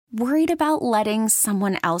Worried about letting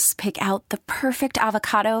someone else pick out the perfect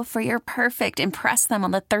avocado for your perfect impress them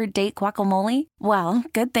on the third date guacamole? Well,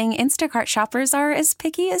 good thing Instacart shoppers are as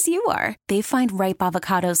picky as you are. They find ripe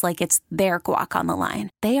avocados like it's their guac on the line.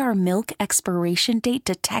 They are milk expiration date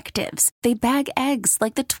detectives. They bag eggs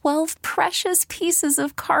like the 12 precious pieces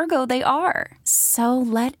of cargo they are. So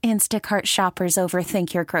let Instacart shoppers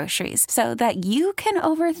overthink your groceries so that you can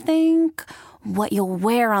overthink what you'll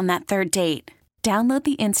wear on that third date. Download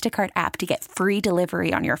the Instacart app to get free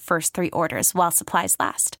delivery on your first 3 orders while supplies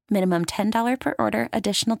last. Minimum $10 per order.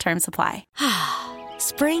 Additional terms apply.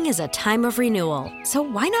 Spring is a time of renewal, so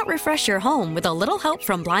why not refresh your home with a little help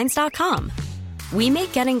from Blinds.com? We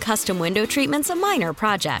make getting custom window treatments a minor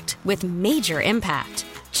project with major impact.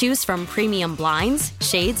 Choose from premium blinds,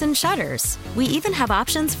 shades, and shutters. We even have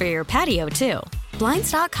options for your patio, too.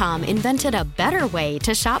 Blinds.com invented a better way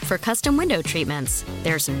to shop for custom window treatments.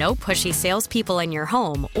 There's no pushy salespeople in your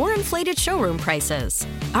home or inflated showroom prices.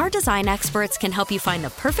 Our design experts can help you find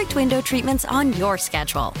the perfect window treatments on your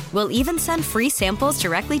schedule. We'll even send free samples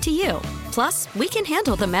directly to you. Plus, we can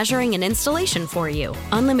handle the measuring and installation for you.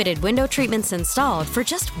 Unlimited window treatments installed for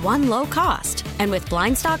just one low cost. And with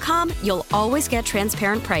Blinds.com, you'll always get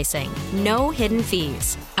transparent pricing. No hidden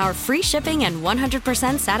fees. Our free shipping and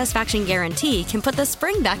 100% satisfaction guarantee can put the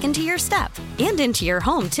spring back into your step and into your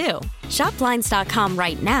home, too. Shop Blinds.com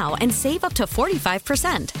right now and save up to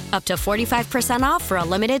 45%. Up to 45% off for a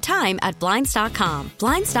limited time at Blinds.com.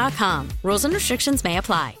 Blinds.com. Rules and restrictions may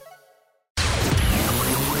apply.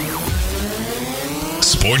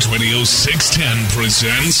 Sports Radio 610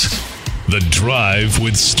 presents The Drive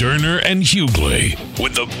with Sterner and Hughley.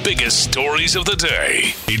 With the biggest stories of the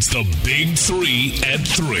day, it's the Big 3 at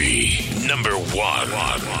 3. Number 1. All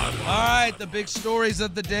right, the big stories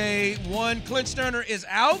of the day. 1, Clint Sterner is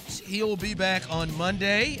out. He will be back on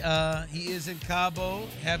Monday. He is in Cabo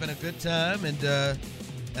having a good time,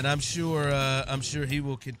 and I'm sure he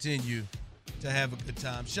will continue to have a good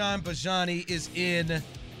time. Sean Bajani is in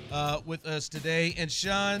with us today. And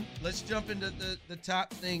Sean, let's jump into the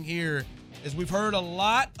top thing here, as we've heard a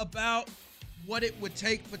lot about what it would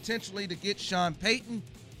take potentially to get Sean Payton,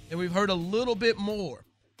 and we've heard a little bit more.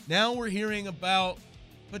 Now we're hearing about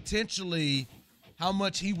potentially how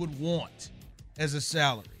much he would want as a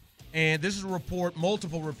salary. And this is a report,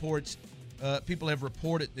 multiple reports, people have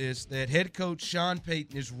reported this, that head coach Sean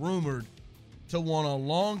Payton is rumored to want a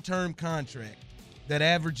long-term contract that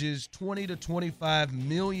averages $20 to $25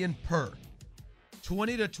 million per.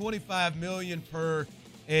 $20 to $25 million per.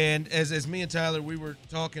 And as me and Tyler, we were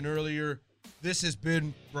talking earlier, this has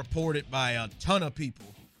been reported by a ton of people.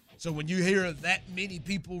 So when you hear that many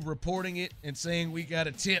people reporting it and saying we got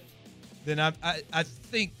a tip, then I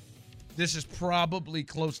think this is probably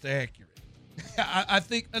close to accurate. I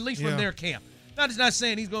think, at least from their camp. Not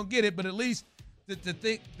saying he's going to get it, but at least to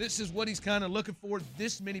think this is what he's kind of looking for.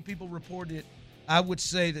 This many people reported it. I would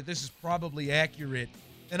say that this is probably accurate.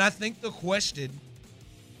 And I think the question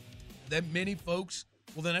that many folks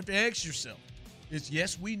will then have to ask yourself is,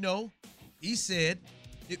 yes, we know he said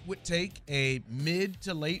it would take a mid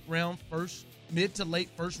to late first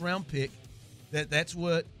round pick. That's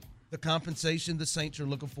what the compensation the Saints are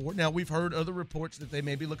looking for. Now, we've heard other reports that they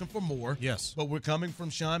may be looking for more. Yes. But we're coming from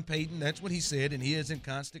Sean Payton. That's what he said, and he is in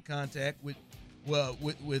constant contact with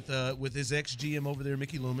his ex-GM over there,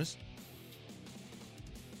 Mickey Loomis.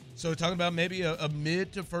 So we're talking about maybe a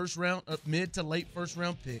mid to late first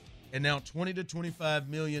round pick, and now $20 to $25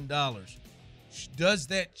 million. Does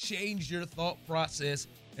that change your thought process?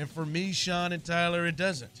 And for me, Sean and Tyler, it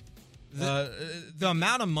doesn't. The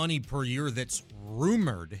amount of money per year that's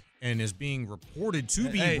rumored and is being reported to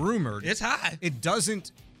be rumored, it's high. It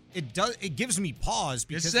doesn't. It gives me pause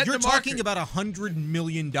because you're talking about a $100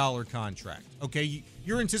 million contract. Okay,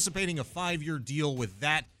 you're anticipating a 5-year deal with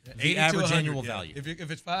that the average annual value.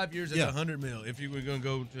 If it's 5 years, it's $100 million. If you were going to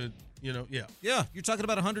go to, yeah, you're talking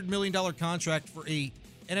about a $100 million contract for a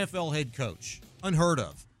NFL head coach. Unheard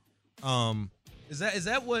of. Is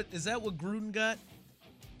that what Gruden got?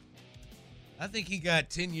 I think he got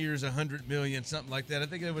 10 years, $100 million, something like that. I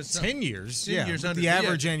think it was 10 years. 10 years, the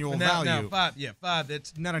average annual value. Now 5. Yeah, 5.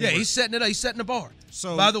 That's not anymore. Yeah, he's setting the bar.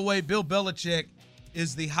 So, by the way, Bill Belichick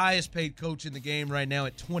is the highest paid coach in the game right now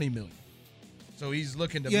at $20 million. So he's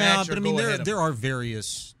looking to match or go ahead of there are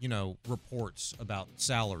various, reports about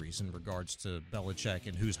salaries in regards to Belichick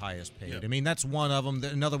and who's highest paid. Yep. I mean, that's one of them.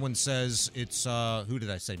 Another one says it's, who did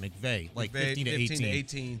I say? McVay, like 15 to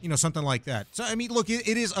 18. Something like that. So, I mean, look, it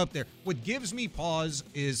is up there. What gives me pause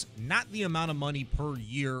is not the amount of money per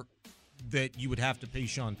year that you would have to pay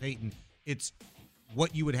Sean Payton. It's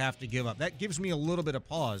what you would have to give up. That gives me a little bit of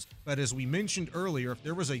pause. But as we mentioned earlier, if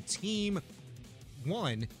there was a team,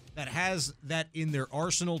 one, that has that in their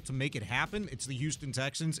arsenal to make it happen, it's the Houston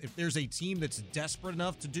Texans. If there's a team that's desperate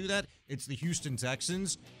enough to do that, it's the Houston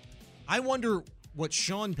Texans. I wonder what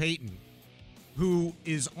Sean Payton, who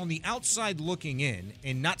is on the outside looking in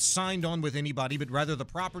and not signed on with anybody, but rather the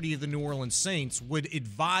property of the New Orleans Saints, would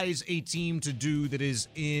advise a team to do that is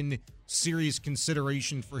in serious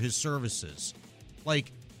consideration for his services.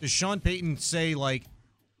 Like, does Sean Payton say, like,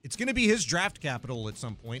 it's going to be his draft capital at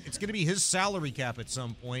some point, it's going to be his salary cap at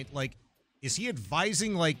some point? Like, is he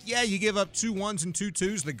advising, like, yeah, you give up 2 1s and 2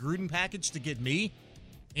 2s, the Gruden package to get me,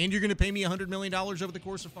 and you're going to pay me $100 million over the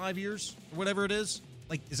course of 5 years, or whatever it is?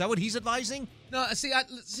 Like, is that what he's advising? No, see,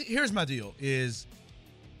 here's my deal, is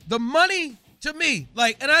the money, to me,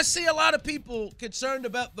 like, and I see a lot of people concerned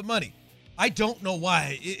about the money. I don't know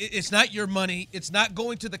why. It's not your money. It's not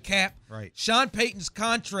going to the cap. Right. Sean Payton's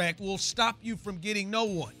contract will stop you from getting no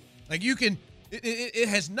one. Like, you can, it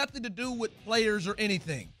has nothing to do with players or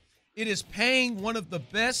anything. It is paying one of the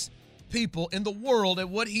best people in the world at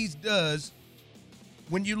what he does.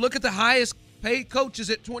 When you look at the highest paid coaches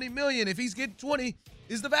at $20 million, if he's getting 20,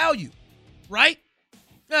 is the value, right?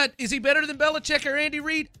 Is he better than Belichick or Andy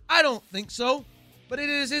Reid? I don't think so, but it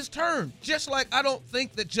is his turn. Just like I don't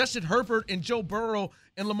think that Justin Herbert and Joe Burrow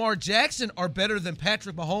and Lamar Jackson are better than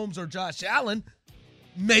Patrick Mahomes or Josh Allen.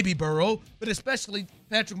 Maybe Burrow, but especially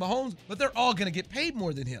Patrick Mahomes, but they're all going to get paid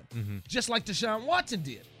more than him, just like Deshaun Watson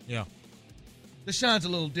did. Yeah. Deshaun's a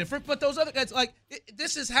little different, but those other guys, like,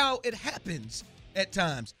 this is how it happens at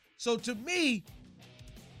times. So to me,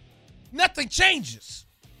 nothing changes.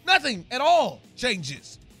 Nothing at all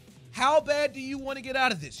changes. How bad do you want to get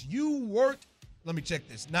out of this? You worked, let me check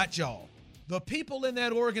this, not y'all. The people in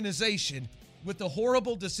that organization, with the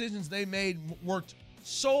horrible decisions they made, worked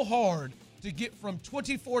so hard to get from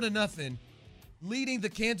 24-0, leading the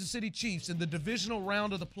Kansas City Chiefs in the divisional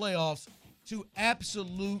round of the playoffs, to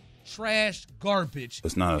absolute trash garbage.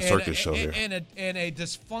 It's not a circus show here. And a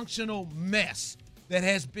dysfunctional mess that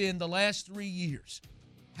has been the last 3 years.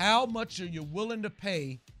 How much are you willing to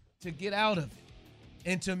pay to get out of it?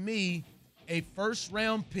 And to me, a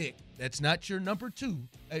first-round pick, that's not your number 2,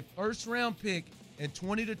 a first-round pick and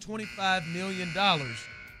 $20 to $25 million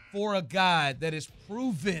for a guy that is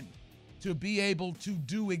proven to be able to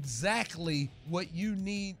do exactly what you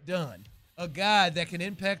need done. A guy that can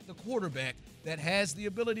impact the quarterback, that has the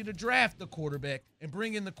ability to draft the quarterback and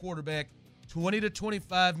bring in the quarterback, $20 to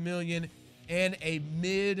 $25 million, and a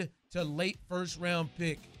mid to late first-round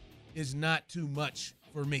pick is not too much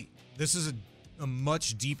for me. This is a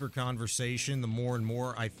much deeper conversation. The more and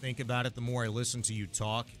more I think about it, the more I listen to you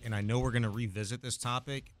talk, and I know we're going to revisit this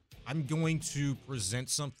topic. I'm going to present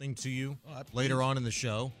something to you later on in the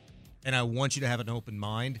show, and I want you to have an open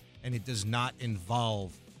mind, and it does not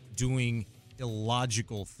involve doing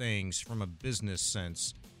illogical things from a business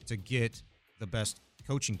sense to get the best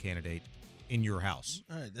coaching candidate in your house.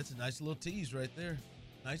 All right, that's a nice little tease right there.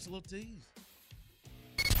 Nice little tease.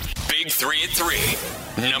 Big 3 at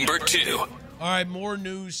 3, number 2. All right, more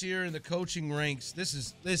news here in the coaching ranks. This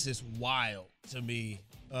is wild to me.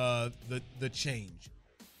 The change.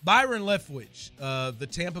 Byron Leftwich, the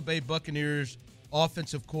Tampa Bay Buccaneers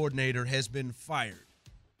offensive coordinator, has been fired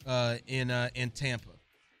in Tampa.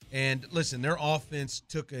 And listen, their offense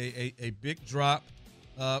took a big drop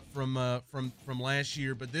from last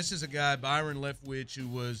year. But this is a guy, Byron Leftwich, who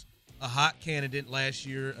was a hot candidate last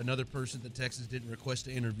year. Another person that Texas didn't request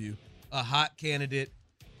to interview. A hot candidate,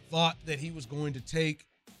 thought that he was going to take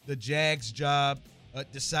the Jags job,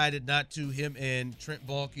 decided not to. Him and Trent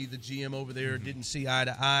Baalke, the GM over there, didn't see eye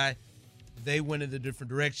to eye. They went in a different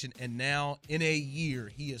direction, and now in a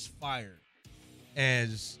year he is fired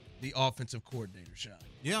as the offensive coordinator, Sean.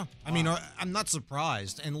 Yeah, I mean, I'm not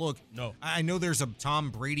surprised. And look, no, I know there's a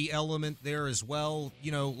Tom Brady element there as well.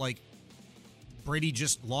 You know, like, Brady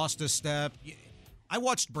just lost a step. I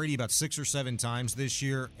watched Brady about 6 or 7 times this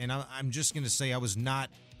year, and I'm just going to say I was not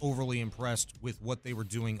overly impressed with what they were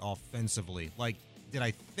doing offensively. Like, did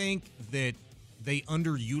I think that they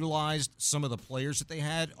underutilized some of the players that they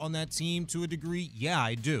had on that team to a degree? Yeah,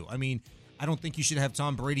 I do. I mean, I don't think you should have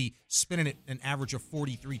Tom Brady spinning it an average of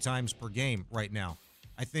 43 times per game right now.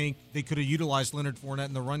 I think they could have utilized Leonard Fournette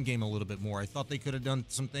in the run game a little bit more. I thought they could have done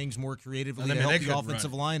some things more creatively to help the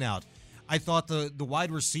offensive line out. I thought the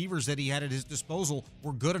wide receivers that he had at his disposal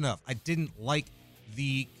were good enough. I didn't like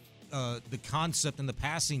the concept in the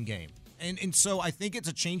passing game. And so I think it's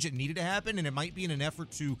a change that needed to happen, and it might be in an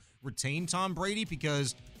effort to retain Tom Brady,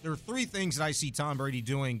 because there are 3 things that I see Tom Brady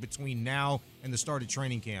doing between now and the start of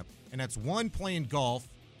training camp. And that's 1, playing golf,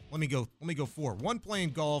 Let me go 4. 1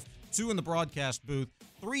 playing golf, 2 in the broadcast booth,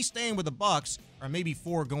 3 staying with the Bucks, or maybe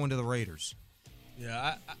 4 going to the Raiders.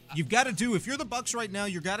 Yeah, You've got to do, if you're the Bucks right now,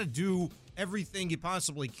 you've got to do everything you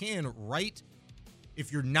possibly can, right?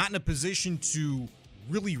 If you're not in a position to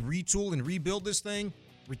really retool and rebuild this thing,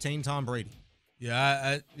 retain Tom Brady.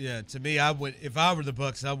 Yeah, to me, I would. If I were the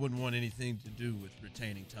Bucks, I wouldn't want anything to do with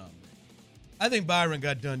retaining Tom Brady. I think Byron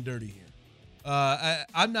got done dirty here.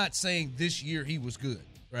 I'm not saying this year he was good,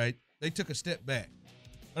 right? They took a step back.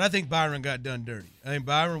 But I think Byron got done dirty. I think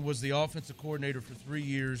Byron was the offensive coordinator for 3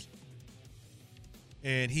 years,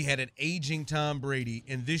 and he had an aging Tom Brady.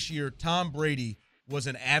 And this year, Tom Brady was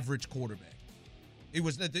an average quarterback. It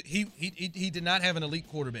was he did not have an elite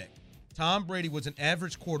quarterback. Tom Brady was an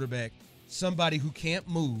average quarterback, somebody who can't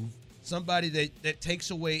move, somebody that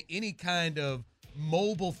takes away any kind of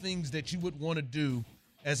mobile things that you would want to do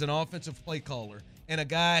as an offensive play caller, and a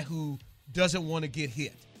guy who doesn't want to get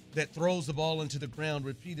hit, that throws the ball into the ground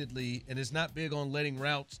repeatedly and is not big on letting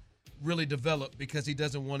routes really develop because he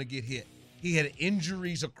doesn't want to get hit. He had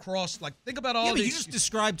injuries across, think about all these. You just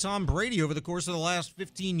described Tom Brady over the course of the last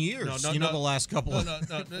 15 years. The last couple of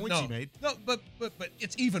points he made. No, but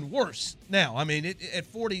it's even worse now. I mean, at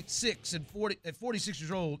 46 at 46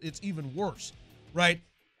 years old, it's even worse, right?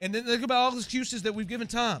 And then think about all the excuses that we've given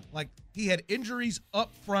Tom. Like, he had injuries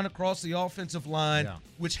up front across the offensive line,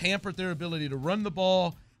 which hampered their ability to run the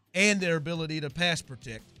ball and their ability to pass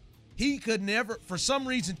protect. He could never, for some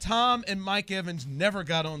reason, Tom and Mike Evans never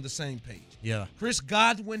got on the same page. Yeah. Chris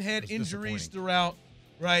Godwin had injuries throughout,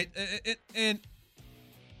 right?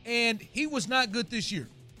 And he was not good this year.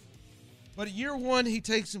 But year 1, he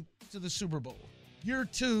takes him to the Super Bowl. Year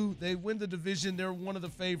 2, they win the division. They're one of the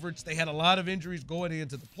favorites. They had a lot of injuries going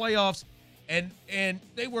into the playoffs, and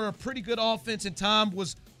they were a pretty good offense, and Tom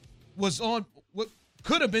was on what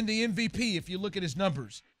could have been the MVP if you look at his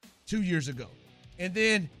numbers 2 years ago. And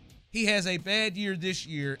then he has a bad year this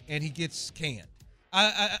year, and he gets canned.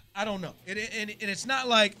 I don't know. And it's not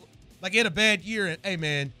like he had a bad year, and, hey,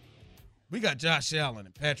 man, we got Josh Allen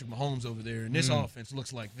and Patrick Mahomes over there, and this offense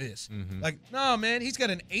looks like this. Mm-hmm. No, man, he's got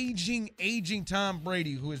an aging Tom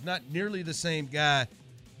Brady who is not nearly the same guy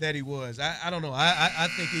that he was. I don't know. I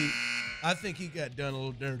think he got done a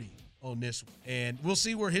little dirty on this one. And we'll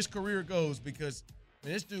see where his career goes because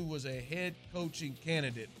this dude was a head coaching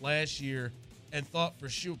candidate last year and thought for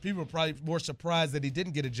sure. People were probably more surprised that he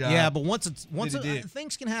didn't get a job. Yeah, but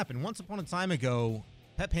things can happen. Once upon a time ago,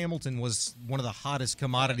 Pep Hamilton was one of the hottest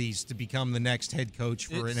commodities to become the next head coach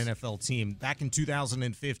for an NFL team back in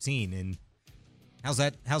 2015. And how's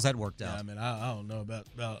that worked out? Yeah, I mean, I don't know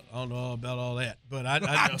about all that, but I know,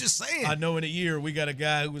 I'm just saying. I know in a year we got a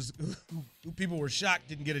guy who people were shocked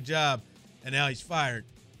didn't get a job, and now he's fired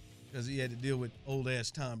because he had to deal with old ass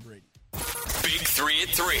Tom Brady. Big 3 at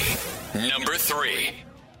 3. Number 3.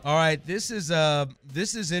 All right, this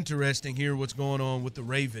is interesting here. What's going on with the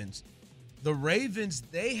Ravens? The Ravens,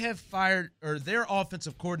 they have fired, or their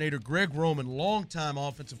offensive coordinator, Greg Roman, longtime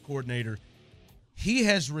offensive coordinator, he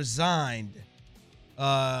has resigned.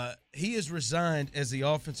 He has resigned as the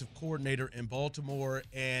offensive coordinator in Baltimore,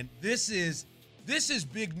 and this is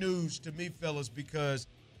big news to me, fellas, because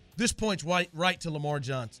this points right to Lamar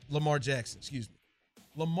Jackson. Excuse me.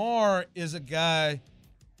 Lamar is a guy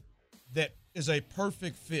that is a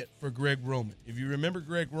perfect fit for Greg Roman. If you remember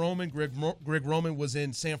Greg Roman was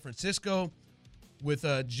in San Francisco with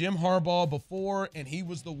Jim Harbaugh before, and he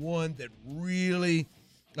was the one that really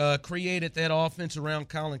created that offense around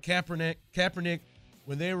Colin Kaepernick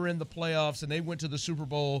when they were in the playoffs and they went to the Super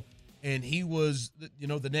Bowl, and he was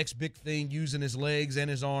the next big thing using his legs and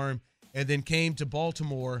his arm, and then came to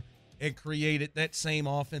Baltimore and created that same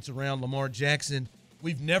offense around Lamar Jackson.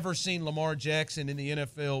 We've never seen Lamar Jackson in the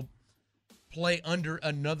NFL play under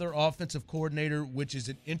another offensive coordinator, which is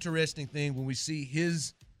an interesting thing when we see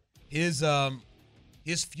his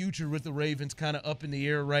future with the Ravens kind of up in the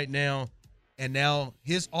air right now. And now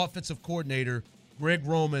his offensive coordinator, Greg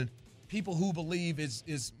Roman, people who believe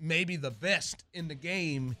is maybe the best in the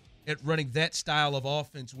game at running that style of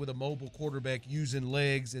offense with a mobile quarterback using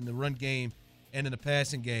legs in the run game and in the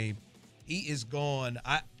passing game. He is gone.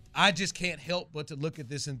 I just can't help but to look at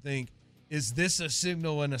this and think, is this a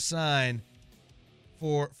signal and a sign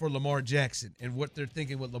for Lamar Jackson and what they're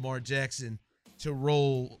thinking with Lamar Jackson to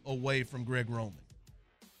roll away from Greg Roman?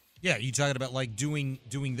 Yeah, you talking about doing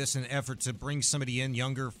this in an effort to bring somebody in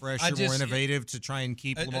younger, fresher, more innovative to try and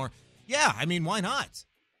keep Lamar. Yeah, I mean, why not?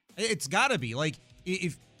 It's got to be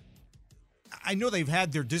if I know they've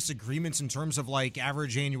had their disagreements in terms of like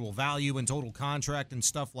average annual value and total contract and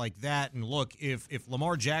stuff like that. And look, if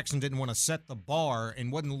Lamar Jackson didn't want to set the bar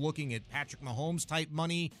and wasn't looking at Patrick Mahomes type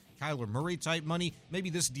money, Kyler Murray type money, maybe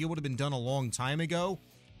this deal would have been done a long time ago.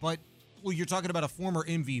 But well, you're talking about a former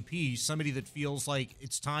MVP, somebody that feels like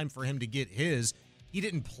it's time for him to get his. He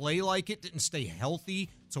didn't play like it, didn't stay healthy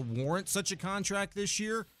to warrant such a contract this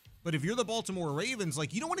year. But if you're the Baltimore Ravens,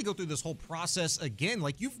 like, you don't want to go through this whole process again.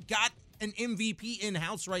 Like, you've got an MVP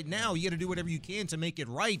in-house right now. You got to do whatever you can to make it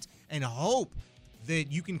right and hope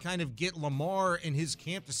that you can kind of get Lamar and his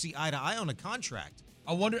camp to see eye to eye on a contract.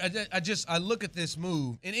 I wonder, I look at this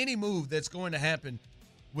move, and any move that's going to happen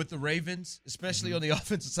with the Ravens, especially on the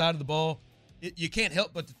offensive side of the ball, you can't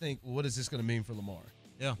help but to think, well, what is this going to mean for Lamar?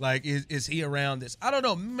 Yeah. Like, is he around this? I don't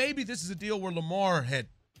know. Maybe this is a deal where Lamar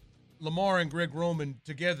and Greg Roman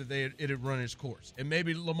together, it had run its course. And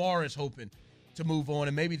maybe Lamar is hoping to move on,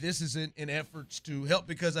 and maybe this is in efforts to help,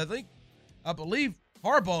 because I believe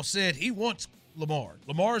Harbaugh said he wants Lamar.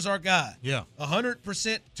 Lamar is our guy. Yeah.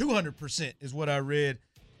 100%, 200% is what I read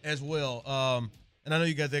as well. And I know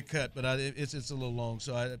you got that cut, but it's a little long.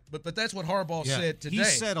 So but that's what Harbaugh said today. He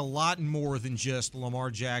said a lot more than just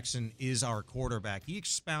Lamar Jackson is our quarterback. He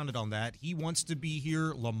expounded on that. He wants to be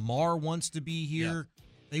here. Lamar wants to be here. Yeah.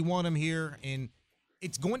 They want him here, and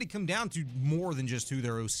it's going to come down to more than just who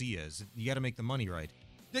their OC is. You got to make the money right.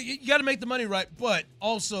 You got to make the money right, but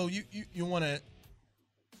also you want to,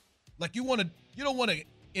 like, you don't want to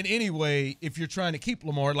in any way, if you're trying to keep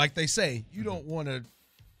Lamar, like they say, you don't want to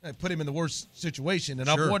put him in the worst situation. And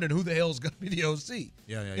sure. I'm wondering who the hell is going to be the OC.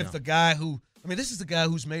 Yeah. The guy this is the guy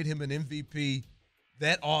who's made him an MVP,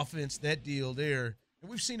 that offense, that deal there. And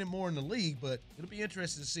we've seen him more in the league, but it'll be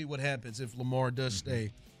interesting to see what happens if Lamar does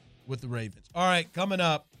stay with the Ravens. All right, coming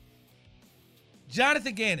up,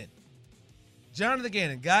 Jonathan Gannon. Jonathan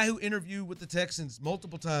Gannon, guy who interviewed with the Texans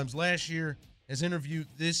multiple times last year, has interviewed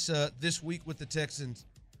this week with the Texans.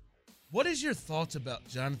 What is your thoughts about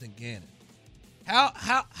Jonathan Gannon?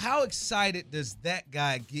 How excited does that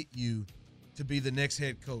guy get you to be the next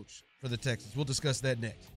head coach for the Texans? We'll discuss that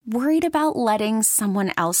next. Worried about letting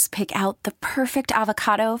someone else pick out the perfect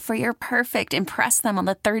avocado for your perfect impress them on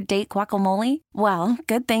the third date guacamole? Well,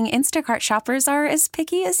 good thing Instacart shoppers are as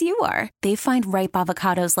picky as you are. They find ripe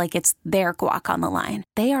avocados like it's their guac on the line.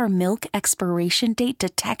 They are milk expiration date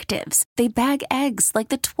detectives. They bag eggs like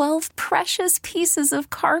the 12 precious pieces of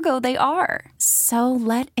cargo they are. So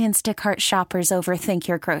let Instacart shoppers overthink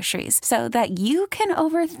your groceries so that you can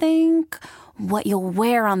overthink what you'll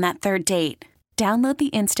wear on that third date. Download the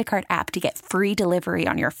Instacart app to get free delivery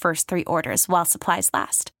on your first 3 orders while supplies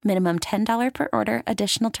last. Minimum $10 per order.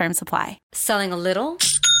 Additional terms apply. Selling a little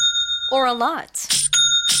or a lot?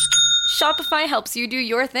 Shopify helps you do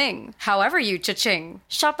your thing, however you cha-ching.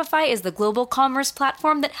 Shopify is the global commerce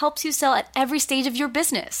platform that helps you sell at every stage of your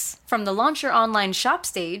business. From the launch your online shop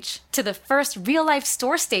stage, to the first real-life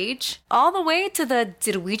store stage, all the way to the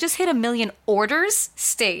did we just hit 1 million orders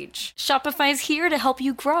stage. Shopify's here to help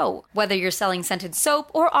you grow. Whether you're selling scented soap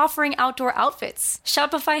or offering outdoor outfits,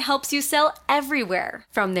 Shopify helps you sell everywhere.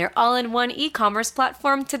 From their all-in-one e-commerce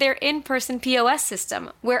platform to their in-person POS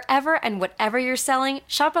system, wherever and whatever you're selling,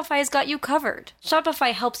 Shopify's got you covered.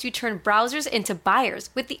 Shopify helps you turn browsers into buyers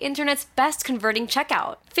with the internet's best converting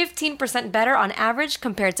checkout. 15% better on average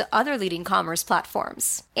compared to other leading commerce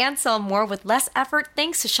platforms. And sell more with less effort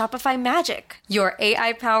thanks to Shopify Magic, your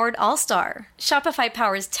AI-powered all-star. Shopify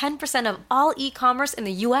powers 10% of all e-commerce in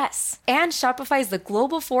the U.S. And Shopify is the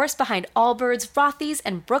global force behind Allbirds, Rothy's,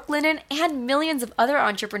 and Brooklinen, and millions of other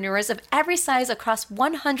entrepreneurs of every size across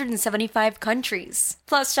 175 countries.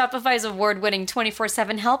 Plus, Shopify's award-winning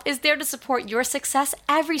 24/7 help is there to support your success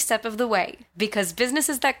every step of the way. Because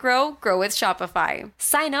businesses that grow with Shopify.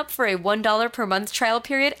 Sign up for a $1 per month trial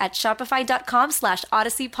period at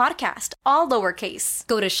shopify.com/Odyssey Podcast, all lowercase.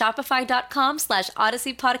 Go to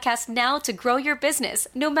shopify.com/Odyssey Podcast now to grow your business,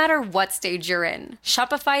 no matter what stage you're in.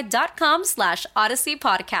 Shopify.com/Odyssey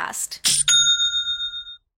Podcast.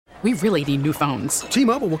 We really need new phones.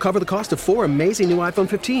 T-Mobile will cover the cost of 4 amazing new iPhone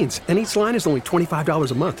 15s, and each line is only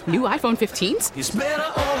 $25 a month. New iPhone 15s? It's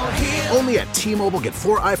better over here. Only at T-Mobile, get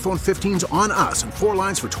 4 iPhone 15s on us and 4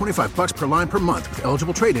 lines for $25 per line per month with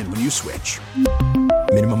eligible trade-in when you switch.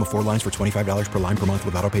 Minimum of 4 lines for $25 per line per month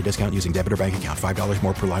with autopay discount using debit or bank account. $5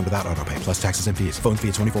 more per line without autopay, plus taxes and fees. Phone fee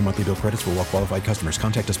at 24 monthly bill credits for well-qualified customers.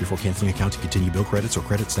 Contact us before canceling account to continue bill credits or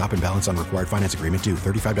credit stop and balance on required finance agreement due.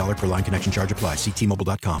 $35 per line connection charge applies. See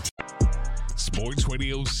T-Mobile.com. Sports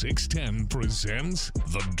Radio 610 presents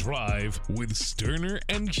The Drive with Sterner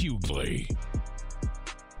and Hughley.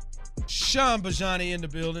 Sean Bajani in the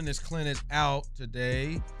building as Clint is out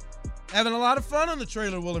today. Having a lot of fun on the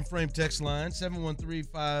Trailer Wheel and Frame text line,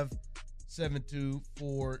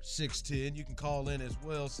 713-572-4610. You can call in as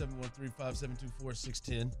well,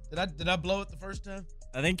 713-572-4610. Did I blow it the first time?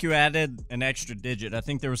 I think you added an extra digit. I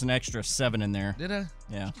think there was an extra 7 in there. Did I?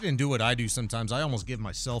 Yeah. You didn't do what I do sometimes. I almost give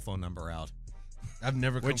my cell phone number out. I've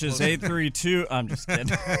never come Which close. is 832. I'm just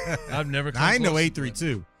kidding. I've never come I know close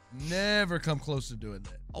 832. Never come close to doing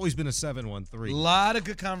that. Always been a 713. A lot of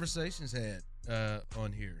good conversations had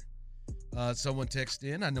on here. Someone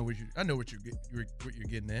texted in. I know what you're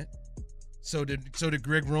getting at. So did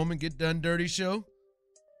Greg Roman get done dirty show?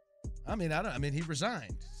 I mean he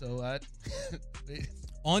resigned. So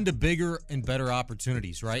on to bigger and better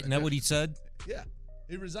opportunities, right? Isn't that what he said? Yeah,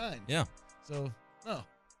 he resigned. Yeah. So no,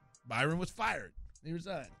 Byron was fired. He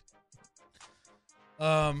resigned.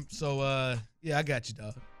 Yeah, I got you,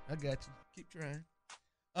 dog. I got you. Keep trying.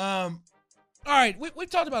 All right, we've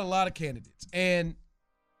talked about a lot of candidates, and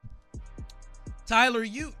Tyler,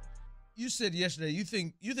 you said yesterday you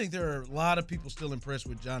think there are a lot of people still impressed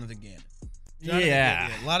with Jonathan Gannon.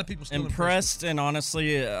 Yeah, a lot of people still impressed. And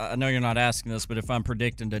honestly, I know you're not asking this, but if I'm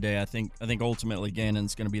predicting today, I think ultimately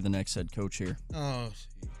Gannon's going to be the next head coach here. Oh,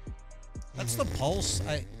 that's the pulse.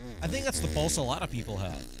 I think that's the pulse a lot of people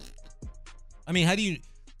have. I mean, how do you?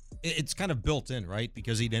 It's kind of built in, right?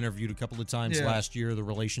 Because he'd interviewed a couple of times last year. The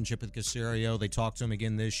relationship with Caserio. They talked to him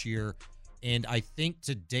again this year. And I think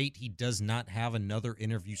to date, he does not have another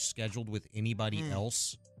interview scheduled with anybody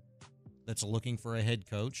else that's looking for a head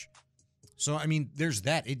coach. So, I mean, there's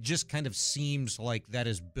that. It just kind of seems like that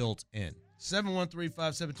is built in.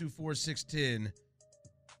 713-572-4610.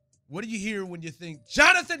 What do you hear when you think,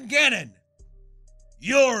 Jonathan Gannon,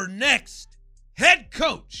 your next head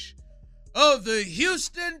coach of the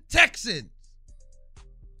Houston Texans?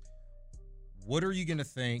 What are you going to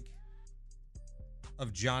think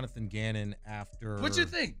of Jonathan Gannon after... What you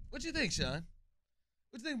think? What you think, Sean?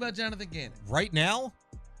 What you think about Jonathan Gannon? Right now,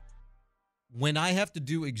 when I have to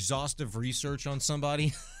do exhaustive research on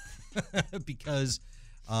somebody because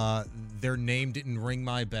their name didn't ring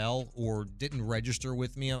my bell or didn't register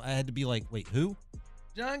with me, I had to be like, wait, who?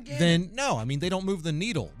 John Gannon. Then, no, I mean, they don't move the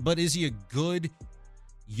needle. But is he a good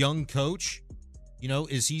young coach? You know,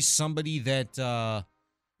 is he somebody that...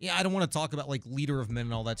 I don't want to talk about, like, leader of men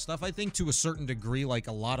and all that stuff. I think to a certain degree, like,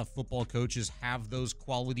 a lot of football coaches have those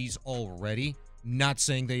qualities already. Not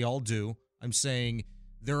saying they all do. I'm saying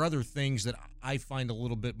there are other things that I find a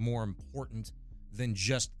little bit more important than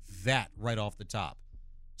just that right off the top.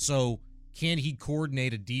 So, can he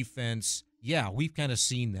coordinate a defense? Yeah, we've kind of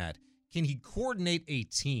seen that. Can he coordinate a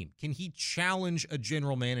team? Can he challenge a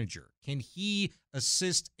general manager? Can he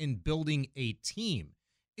assist in building a team?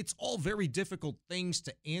 It's all very difficult things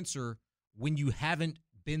to answer when you haven't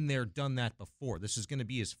been there, done that before. This is going to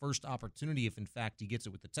be his first opportunity if, in fact, he gets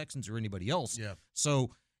it with the Texans or anybody else. Yeah.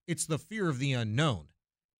 So it's the fear of the unknown.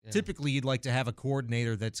 Yeah. Typically, you'd like to have a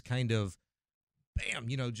coordinator that's kind of, bam,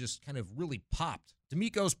 just kind of really popped.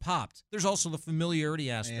 D'Amico's popped. There's also the familiarity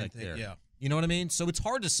aspect there. Yeah. You know what I mean? So it's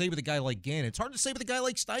hard to say with a guy like Gannon. It's hard to say with a guy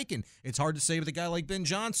like Steichen. It's hard to say with a guy like Ben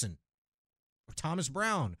Johnson or Thomas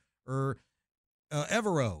Brown or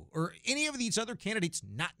Evero, or any of these other candidates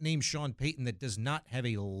not named Sean Payton that does not have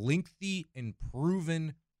a lengthy and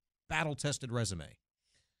proven battle-tested resume.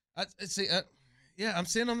 I'm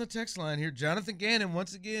seeing on the text line here, Jonathan Gannon,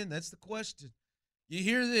 once again, that's the question. You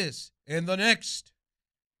hear this, and the next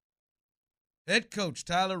head coach,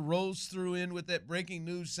 Tyler rolls through in with that breaking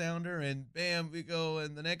news sounder, and bam, we go,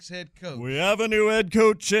 and the next head coach. We have a new head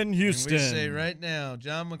coach in Houston. And we say right now,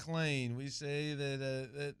 John McClain, we say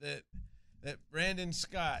that Brandon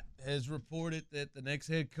Scott has reported that the next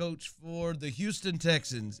head coach for the Houston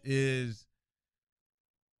Texans is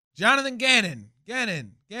Jonathan Gannon.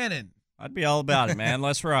 Gannon. I'd be all about it, man.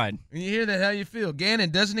 Let's ride. When you hear that, how you feel? Gannon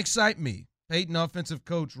doesn't excite me. Peyton offensive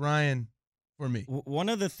coach Ryan for me. One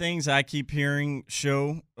of the things I keep hearing,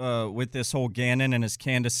 with this whole Gannon and his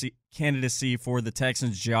candidacy for the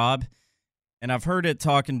Texans job, and I've heard it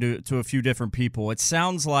talking to a few different people, it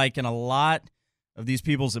sounds like in a lot of these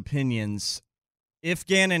people's opinions, if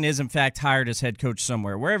Gannon is in fact hired as head coach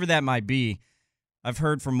somewhere, wherever that might be, I've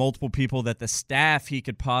heard from multiple people that the staff he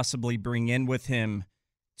could possibly bring in with him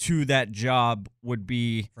to that job would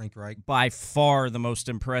be Frank Reich, by far the most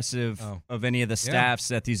impressive of any of the staffs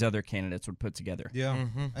that these other candidates would put together. Yeah.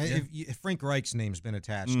 Mm-hmm. If Frank Reich's name's been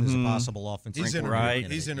attached as a possible offensive coordinator.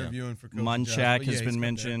 He's interviewing for coach. Munchak has been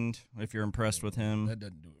mentioned, if you're impressed with him. That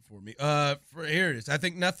doesn't do it for me. Here it is. I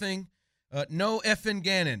think nothing. No effing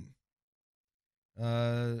Gannon.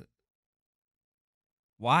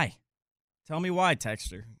 Why? Tell me why,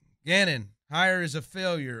 Texter. Gannon, hire is a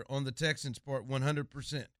failure on the Texans' part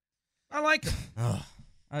 100%. I like him.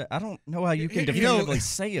 I don't know how you can definitively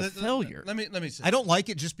say a failure. Let me say. I don't like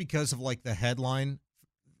it just because of like the headline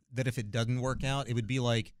that if it doesn't work out, it would be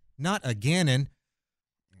like, not again. And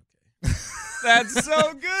That's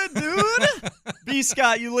so good, dude. B.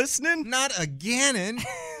 Scott, you listening? Not again. And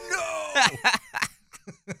no.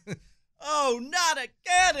 Oh, not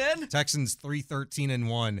again. Texans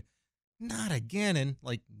 3-13-1. Not again. And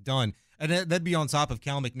like done. And that'd be on top of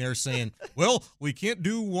Cal McNair saying, well, we can't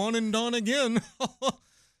do one and done again.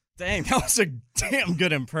 Dang, that was a damn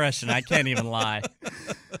good impression. I can't even lie.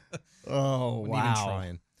 Oh, Wasn't wow. even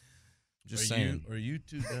trying. Just saying. Are you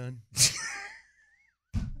two done?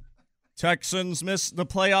 Texans miss the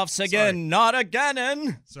playoffs again. Sorry. Not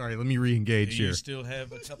again. Sorry, let me re-engage Do you here. still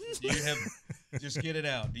have a couple? Do you have? Just get it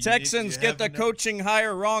out. Texans get the coaching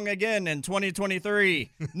hire wrong again in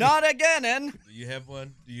 2023. Not again. Do you have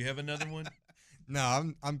one? Do you have another one?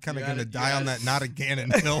 No, I'm kind of going to die on that not again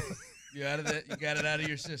until. You out of that? You got it out of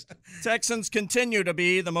your system. Texans continue to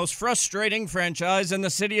be the most frustrating franchise in the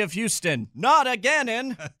city of Houston. Not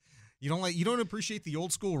again. You don't appreciate the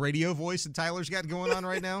old school radio voice that Tyler's got going on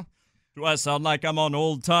right now? Do I sound like I'm on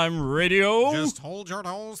old time radio? Just hold your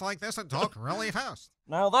nose like this and talk really fast.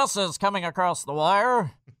 Now this is coming across the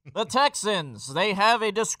wire. The Texans, they have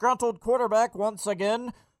a disgruntled quarterback once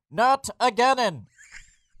again. Not again. Are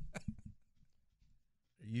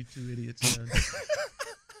you two idiots done?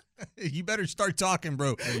 You better start talking,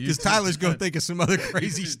 bro, because Tyler's going to think of some other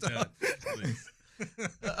crazy stuff.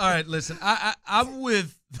 All right, listen. I'm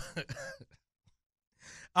with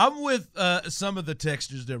some of the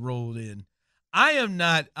texters that rolled in. I'm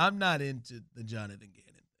not into the Jonathan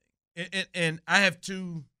Gannon thing, and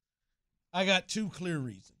I got two clear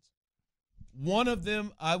reasons. One of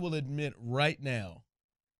them, I will admit right now,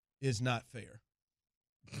 is not fair.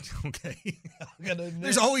 Okay. I'm gonna admit,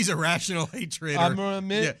 there's always a rational hatred. I'm gonna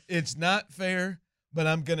admit it's not fair, but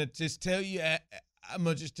I'm gonna just tell you. I'm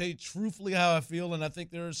gonna just tell you truthfully how I feel, and I think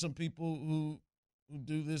there are some people who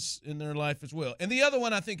do this in their life as well. And the other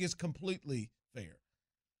one I think is completely fair.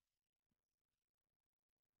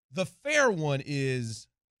 The fair one is,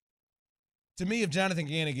 to me, if Jonathan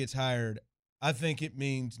Gannon gets hired, I think it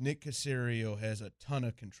means Nick Caserio has a ton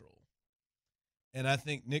of control. And I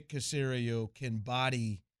think Nick Caserio can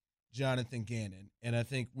body Jonathan Gannon. And I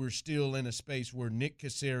think we're still in a space where Nick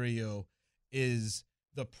Caserio is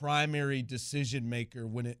the primary decision maker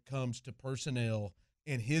when it comes to personnel,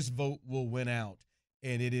 and his vote will win out.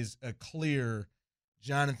 And it is a clear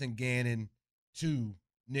Jonathan Gannon to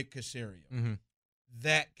Nick Caserio. Mm-hmm.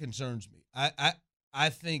 That concerns me. I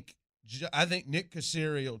think Nick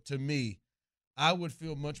Caserio, to me, I would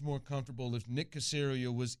feel much more comfortable if Nick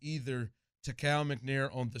Caserio was either to Cal McNair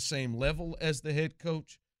on the same level as the head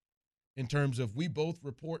coach, in terms of we both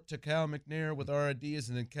report to Cal McNair with our ideas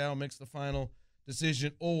and then Cal makes the final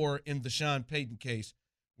decision, or in the Sean Payton case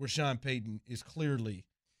where Sean Payton is clearly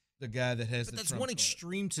the guy that has the that's trump one card.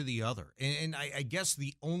 extreme to the other. And I guess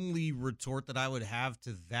the only retort that I would have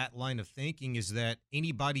to that line of thinking is that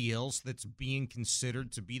anybody else that's being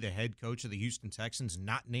considered to be the head coach of the Houston Texans,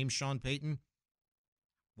 not named Sean Payton,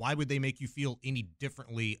 why would they make you feel any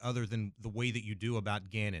differently other than the way that you do about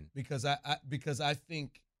Gannon? Because I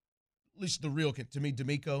think, at least the real, to me,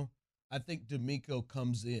 D'Amico, I think D'Amico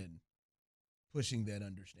comes in pushing that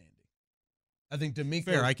understanding. I think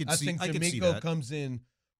D'Amico. Fair, I could see D'Amico that. comes in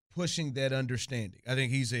pushing that understanding. I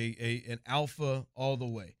think he's an alpha all the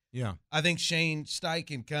way. Yeah. I think Shane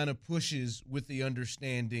Steichen kind of pushes with the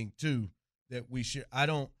understanding too that we should. I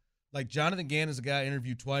don't like Jonathan Gannon's a guy I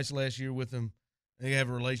interviewed twice last year with him. They have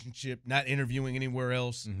a relationship, not interviewing anywhere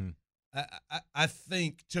else. Mm-hmm. I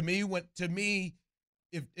think to me,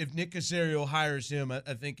 if Nick Caserio hires him,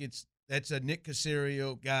 I think that's a Nick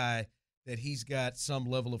Caserio guy that he's got some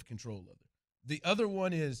level of control of it. The other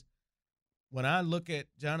one is when I look at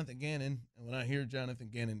Jonathan Gannon and when I hear Jonathan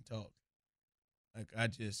Gannon talk, like I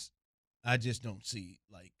just don't see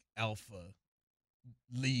like alpha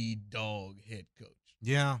lead dog head coach.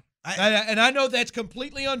 Yeah. And I know that's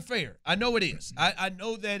completely unfair. I know it is. I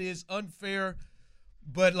know that is unfair.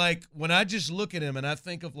 But like when I just look at him and I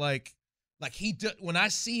think of like when I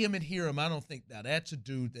see him and hear him, I don't think now that's a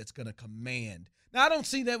dude that's going to command. Now I don't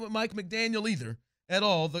see that with Mike McDaniel either at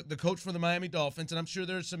all, the coach for the Miami Dolphins, and I'm sure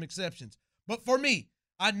there's some exceptions. But for me,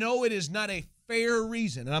 I know it is not a fair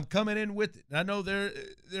reason, and I'm coming in with it. And I know there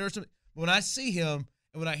are some. When I see him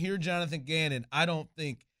and when I hear Jonathan Gannon, I don't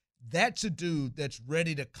think that's a dude that's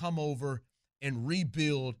ready to come over and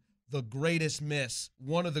rebuild the greatest mess,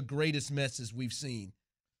 one of the greatest messes we've seen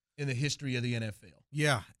in the history of the NFL.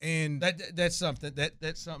 Yeah, and that's something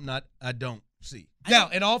I don't see. Now,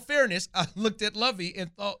 in all fairness, I looked at Lovey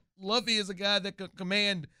and thought Lovey is a guy that could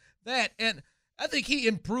command that, and I think he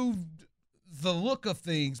improved the look of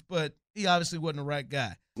things, but he obviously wasn't the right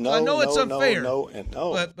guy. So I know it's unfair. No.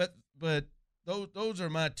 But those are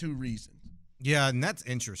my two reasons. Yeah, and that's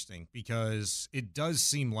interesting because it does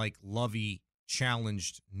seem like Lovey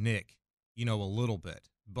challenged Nick, a little bit,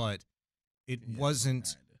 but it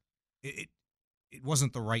wasn't. It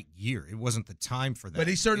wasn't the right year. It wasn't the time for that. But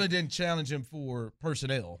he certainly didn't challenge him for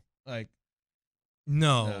personnel.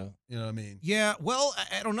 No. You know what I mean? Yeah, well,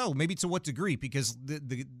 I don't know. Maybe to what degree? Because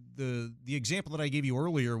the example that I gave you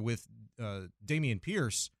earlier with Dameon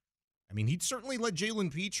Pierce, I mean, he'd certainly let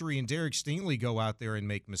Jalen Petrie and Derek Stingley go out there and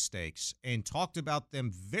make mistakes and talked about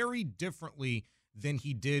them very differently than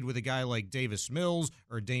he did with a guy like Davis Mills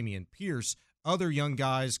or Dameon Pierce, other young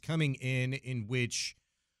guys coming in which,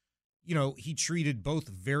 he treated both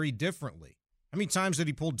very differently. How many times did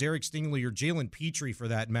he pull Derek Stingley or Jalen Petrie, for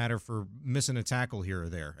that matter, for missing a tackle here or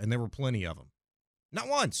there? And there were plenty of them. Not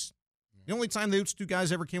once. The only time those two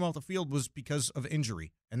guys ever came off the field was because of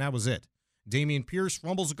injury, and that was it. Dameon Pierce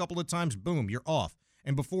fumbles a couple of times, boom, you're off.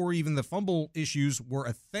 And before even the fumble issues were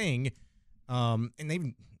a thing,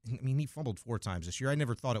 he fumbled 4 times this year. I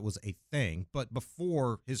never thought it was a thing. But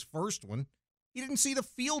before his first one, he didn't see the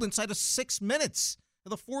field inside of 6 minutes of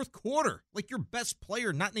the fourth quarter. Like your best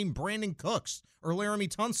player, not named Brandon Cooks or Laramie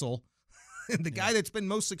Tunsil, the guy that's been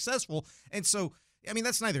most successful. And so,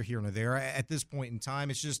 that's neither here nor there at this point in time.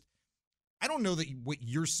 It's just, I don't know that what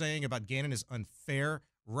you're saying about Gannon is unfair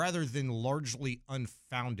rather than largely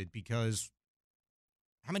unfounded, because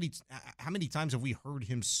how many times have we heard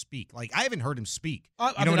him speak? Like, I haven't heard him speak.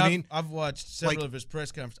 You know what I mean? I've watched several of his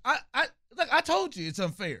press conferences. I told you it's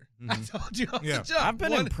unfair. Mm-hmm. I told you. I've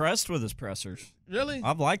been impressed with his pressers. Really?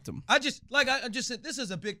 I've liked them. I just said this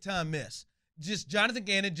is a big time mess. Just Jonathan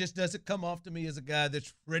Gannon just doesn't come off to me as a guy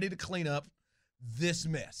that's ready to clean up this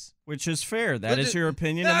mess. Which is fair. That is your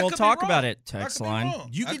opinion, and we'll talk about it. Text line.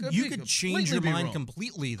 You could change your mind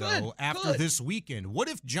completely though after this weekend. What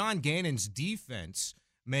if John Gannon's defense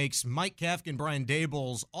makes Mike Kafka and Brian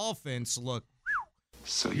Daboll's offense look?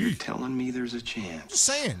 So you're telling me there's a chance? Just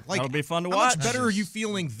saying. That'll be fun to watch. How much better are you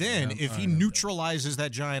feeling then if he neutralizes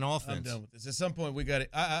that giant offense? I'm done with this. At some point, we got it.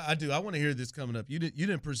 I do. I want to hear this coming up. You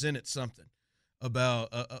didn't present it something about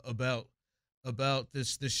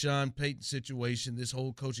this Sean Payton situation, this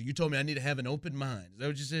whole coaching. You told me I need to have an open mind. Is that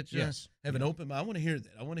what you said, Sean? Yes. Have an open mind. I want to hear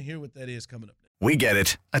that. I want to hear what that is coming up next. We get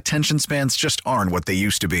it. Attention spans just aren't what they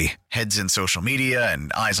used to be. Heads in social media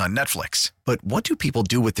and eyes on Netflix. But what do people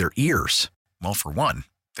do with their ears? Well, for one,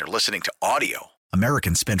 they're listening to audio.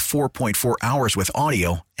 Americans spend 4.4 hours with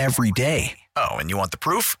audio every day. Oh, and you want the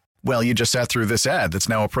proof? Well, you just sat through this ad that's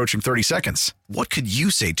now approaching 30 seconds. What could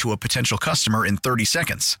you say to a potential customer in 30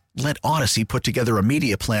 seconds? Let Odyssey put together a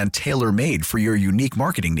media plan tailor-made for your unique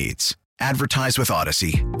marketing needs. Advertise with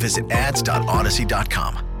Odyssey. Visit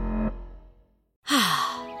ads.odyssey.com.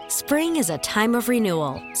 Spring is a time of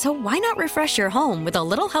renewal, so why not refresh your home with a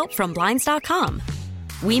little help from Blinds.com?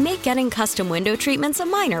 We make getting custom window treatments a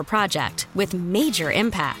minor project with major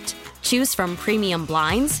impact. Choose from premium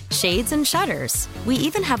blinds, shades, and shutters. We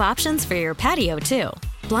even have options for your patio, too.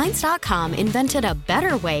 Blinds.com invented a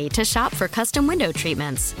better way to shop for custom window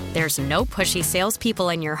treatments. There's no pushy salespeople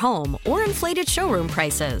in your home or inflated showroom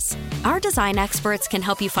prices. Our design experts can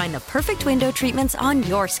help you find the perfect window treatments on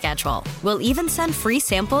your schedule. We'll even send free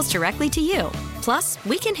samples directly to you. Plus,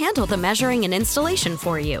 we can handle the measuring and installation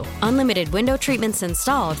for you. Unlimited window treatments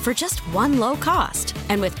installed for just one low cost.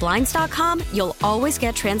 And with Blinds.com, you'll always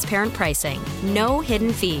get transparent pricing. No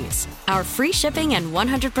hidden fees. Our free shipping and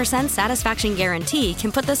 100% satisfaction guarantee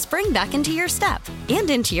can put the spring back into your step and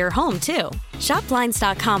into your home, too. Shop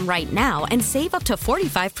Blinds.com right now and save up to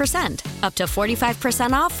 45%. Up to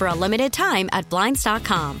 45% off for a limited time at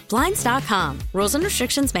Blinds.com. Blinds.com. Rules and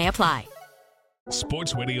restrictions may apply.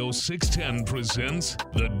 Sports Radio 610 presents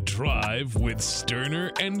The Drive with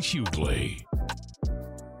Sterner and Hughley.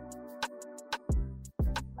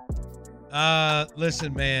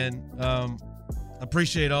 Listen, man.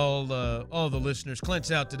 Appreciate all the listeners.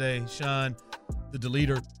 Clint's out today. Sean, the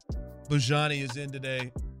deleter. Bajani is in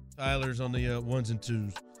today. Tyler's on the ones and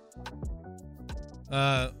twos.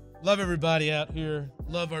 Love everybody out here.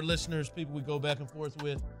 Love our listeners, people we go back and forth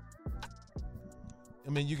with. I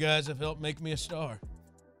mean, you guys have helped make me a star.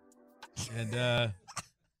 And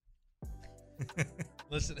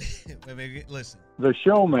listen. The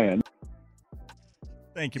showman.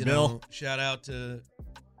 Thank you, Bill. Shout out to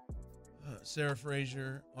Sarah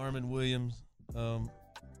Frazier, Armin Williams.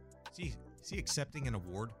 Is he accepting an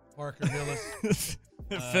award? Parker Hillis.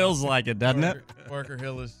 It feels like it, doesn't it? Parker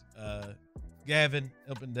Hillis. Gavin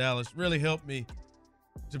up in Dallas really helped me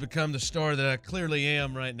to become the star that I clearly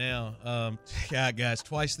am right now. God, guys,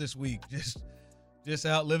 twice this week, just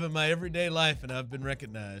out living my everyday life, and I've been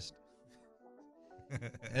recognized.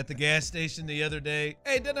 At the gas station the other day.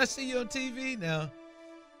 Hey, didn't I see you on TV? Now,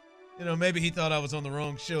 maybe he thought I was on the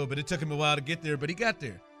wrong show, but it took him a while to get there, but he got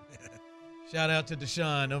there. Shout out to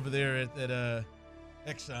Deshaun over there at that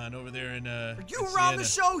Exxon over there in Are you around the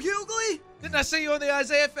show, Hughley? Didn't I see you on the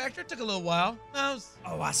Isaiah Factor? It took a little while.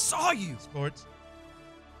 I saw you. Sports.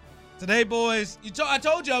 Today, boys, I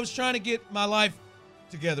told you I was trying to get my life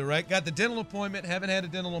together, right? Got the dental appointment. Haven't had a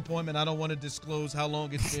dental appointment. I don't want to disclose how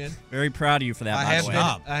long it's been. Very proud of you for that, by the way.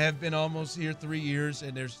 I have been almost here 3 years,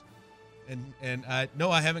 and I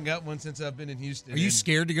know I haven't got one since I've been in Houston. Are you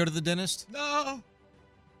scared to go to the dentist? No.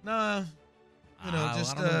 I don't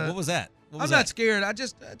know. What was that? I'm not scared. I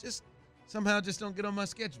just somehow just don't get on my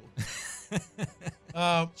schedule.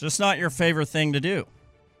 Just not your favorite thing to do.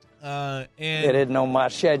 And it isn't on my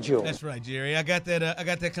schedule. That's right, Jerry. I got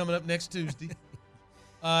that coming up next Tuesday.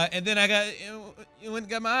 And then I went and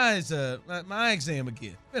got my eyes, my eye exam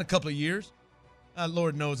again. Been a couple of years.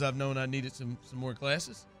 Lord knows I've known I needed some more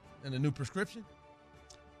glasses and a new prescription.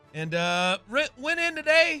 And went in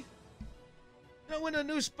today. Went to a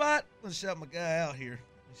new spot. Let's shout my guy out here.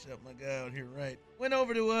 Right. Went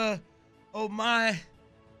over to my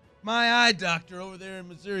eye doctor over there in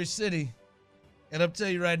Missouri City. And I'll tell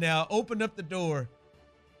you right now, opened up the door.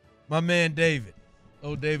 My man David.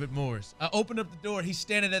 David Morris. I opened up the door. He's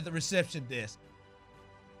standing at the reception desk.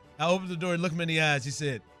 I opened the door and looked him in the eyes. He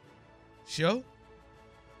said, "Show?"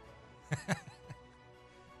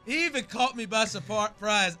 He even caught me by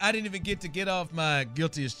surprise. I didn't even get off my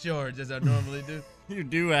guilty as charged as I normally do. You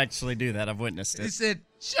do actually do that. I've witnessed it. He said,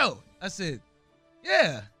 "Show." I said,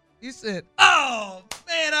 "Yeah." He said, "Oh,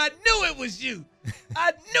 man, I knew it was you.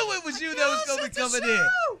 I knew it was you that was going to be coming in."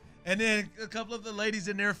 And then a couple of the ladies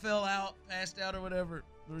in there passed out or whatever.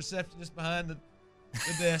 The receptionist behind the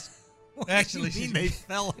desk. Actually, they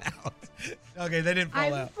fell out. Okay, they didn't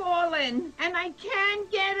fall out. I've fallen and I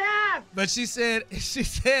can't get up. But she said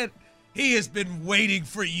he has been waiting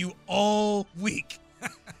for you all week.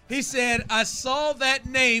 He said, "I saw that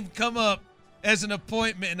name come up as an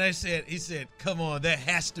appointment," and he said, "Come on, that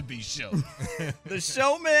has to be Show." The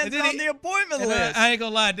showman's on the appointment list. I ain't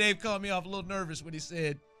gonna lie, Dave called me off a little nervous when he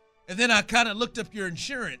said, and then I kind of looked up your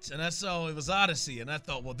insurance, and I saw it was Odyssey, and I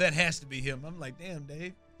thought, well, that has to be him. I'm like, damn,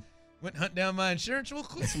 Dave. Went and hunt down my insurance real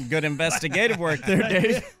quick. Some good investigative work there,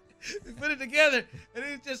 Dave. We put it together, and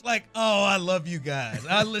it's just like, oh, I love you guys.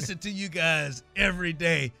 I listen to you guys every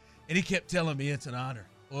day. And he kept telling me it's an honor.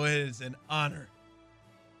 Boy, it is an honor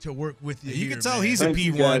to work with you. You here, can tell man. he's a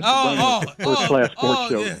P1. First-class sports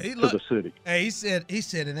show to the city. Hey, he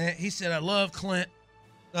said, "I love Clint."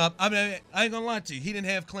 I ain't gonna lie to you. He didn't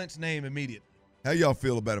have Clint's name immediately. How y'all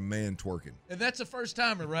feel about a man twerking? And that's a first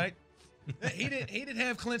timer, right? He didn't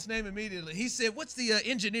have Clint's name immediately. He said, "What's the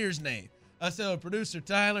engineer's name?" I said, "Producer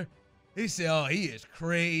Tyler." He said, "Oh, he is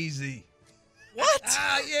crazy." What?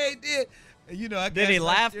 Yeah, he did. Did he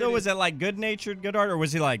laugh though? Was it like good-natured, good art, or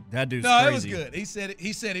was he like, "That dude's crazy"? No, it was good.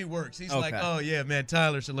 He said he works. He's like, "Oh yeah, man,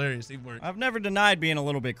 Tyler's hilarious. He works." I've never denied being a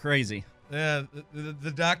little bit crazy. Yeah,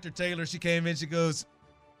 the Dr. Taylor, she came in. She goes,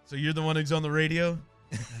 "So you're the one who's on the radio?"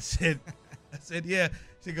 I said, "Yeah."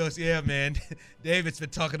 She goes, "Yeah, man. David's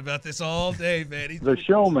been talking about this all day, man." He's the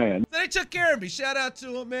showman. They took care of me. Shout out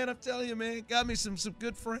to him, man. I'm telling you, man. Got me some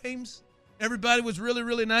good frames. Everybody was really,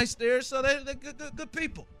 really nice there, so they're good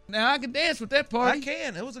people. Now, I can dance with that party. I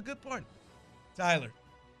can. It was a good party. Tyler,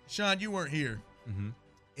 Sean, you weren't here. Mm-hmm.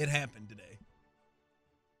 It happened today.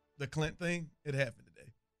 The Clint thing, it happened today.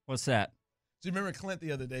 What's that? So you remember Clint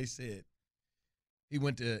the other day said he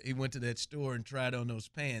went to that store and tried on those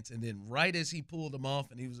pants, and then right as he pulled them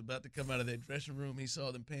off and he was about to come out of that dressing room, he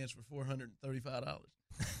saw them pants for $435.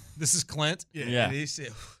 This is Clint? Yeah. And he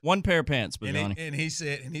said, one pair of pants, but and he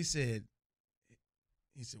said,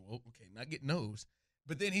 well, okay, not getting those.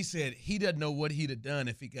 But then he said he doesn't know what he'd have done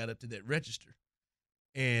if he got up to that register.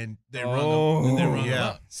 And they rung him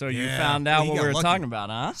up. So you found out what we were talking about,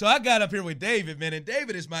 huh? So I got up here with David, man, and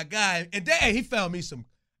David is my guy. And he found me some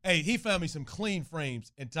clean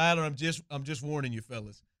frames. And Tyler, I'm just warning you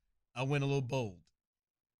fellas. I went a little bold.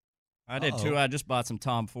 I did too. I just bought some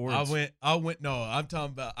Tom Fords. I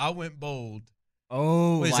went bold.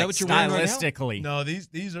 Oh, wait, is like that what you're wearing right now? Stylistically. No,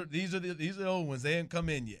 these are the old ones. They haven't come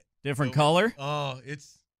in yet. Different color?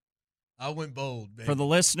 I went bold, baby. For the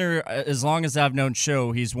listener, as long as I've known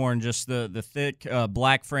Show, he's worn just the thick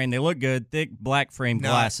black frame. They look good, thick black frame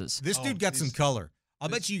glasses. This dude got some color. I'll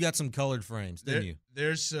bet you got some colored frames, didn't you?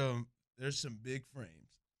 There's some big frames.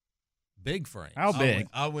 Big frame. How big?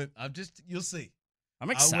 You'll see. I'm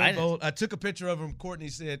excited. I took a picture of him. Courtney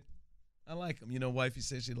said, I like him. Wifey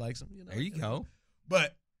said she likes him. There you go.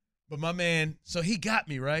 But my man, so he got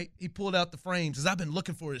me, right? He pulled out the frames because I've been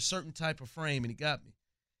looking for a certain type of frame, and he got me.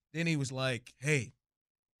 Then he was like, hey,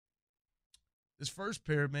 this first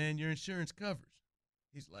pair, man, your insurance covers.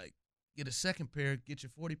 He's like, get a second pair, get you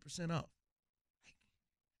 40% off.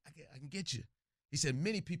 I can get you. He said,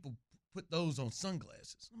 many people put those on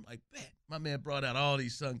sunglasses. I'm like, bet. My man brought out all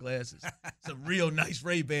these sunglasses. Some real nice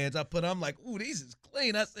Ray-Bans I'm like, ooh, these is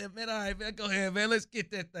clean. I said, man, all right, man, go ahead, man. Let's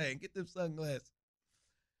get that thing. Get them sunglasses.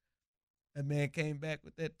 That man came back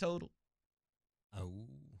with that total. Oh.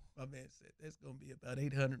 My man said, that's going to be about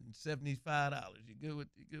 $875. You good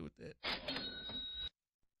with that?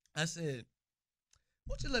 I said,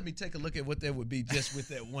 why don't you let me take a look at what that would be just with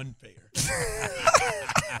that one pair?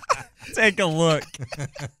 Take a look.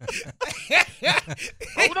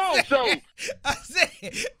 Hold on, so. I said,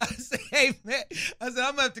 hey, man. I said,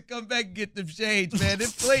 I'm going to have to come back and get them shades, man. They're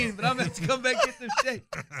clean, but I'm going to have to come back and get them shades.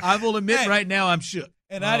 I will admit right now I'm shook.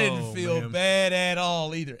 And I didn't feel bad at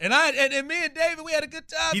all either. And me and David, we had a good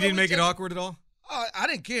time. You didn't make it awkward at all? Oh, I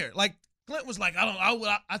didn't care. Like, Clint was like,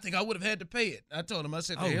 I think I would have had to pay it. I told him, I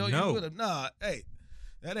said, the hell you would have. Nah, hey.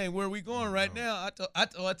 That ain't where we going right now.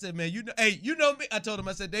 I said, man, you know me. I told him,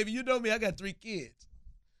 I said, David, you know me. I got 3 kids.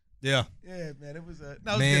 Yeah. Yeah, man. It was a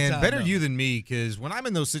man, good time, better you than me, because when I'm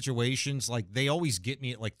in those situations, like they always get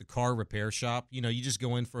me at like the car repair shop. You just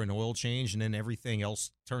go in for an oil change, and then everything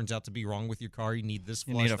else turns out to be wrong with your car. You need this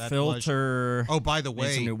flush, you need a filter. Flush. Oh, by the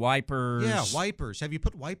way, some new wipers. Yeah, wipers. Have you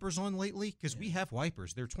put wipers on lately? Because we have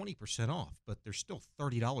wipers. They're 20% off, but they're still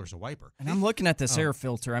 $30 a wiper. And I'm looking at this air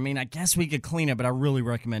filter. I mean, I guess we could clean it, but I really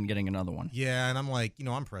recommend getting another one. Yeah, and I'm like,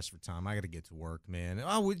 I'm pressed for time. I got to get to work, man.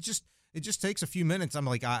 It just takes a few minutes. I'm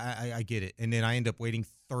like, I get it. And then I end up waiting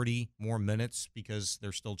 30 more minutes because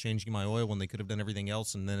they're still changing my oil when they could have done everything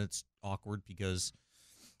else. And then it's awkward because,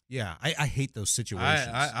 I hate those situations.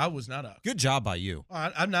 I was not awkward. Good job by you.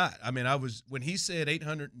 I'm not. I mean, when he said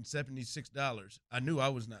 $876, I knew I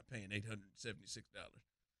was not paying $876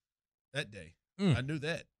 that day. I knew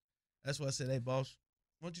that. That's why I said, hey, boss,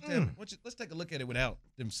 why don't you tell me? Let's take a look at it without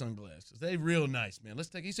them sunglasses. They real nice, man.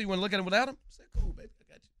 He said, you want to look at it without them? I said, cool, baby. I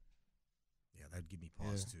got you. That'd give me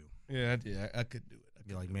pause too. Yeah, I did. I could do it. I'd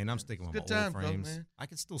be like, man, I'm sticking with good my time, old frames. man. I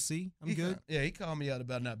can still see. I'm good. He called me out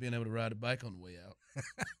about not being able to ride a bike on the way out.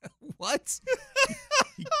 What?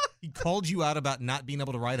 he called you out about not being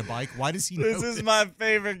able to ride a bike? Why does he know This is my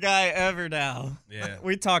favorite guy ever now. Yeah.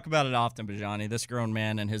 We talk about it often, Bajani, this grown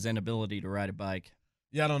man and his inability to ride a bike.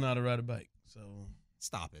 Yeah, I don't know how to ride a bike, so...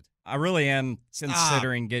 Stop it. I really am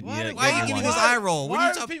considering getting you. Why are you giving this eye roll?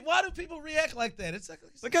 Why do people react like that? It's like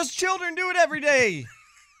because children do it every day.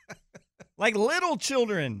 Like little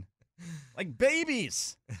children. Like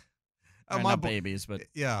babies. Not babies, but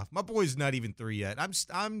yeah, my boy's not even 3 yet.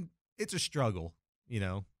 It's a struggle,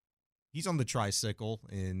 He's on the tricycle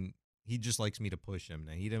and he just likes me to push him.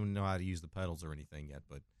 Now he doesn't know how to use the pedals or anything yet,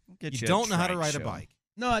 but you don't know how to ride a bike.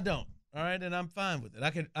 No, I don't. All right, and I'm fine with it.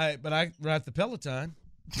 But I ride the Peloton.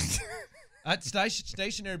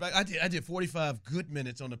 Stationary bike. I did 45 good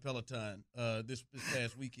minutes on the Peloton this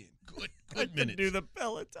past weekend. Good minutes. Do the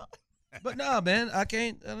Peloton. But no, man, I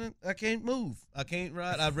can't move. I can't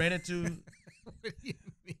ride. I ran into. What do you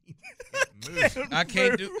mean? I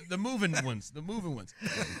can't do the moving ones.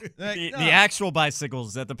 The actual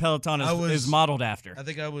bicycles that the Peloton is modeled after. I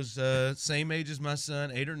think I was same age as my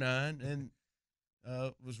son, 8 or 9, and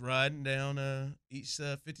was riding down East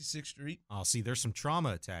 56th Street. Oh, see, there's some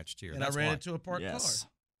trauma attached here. And I ran into a parked car.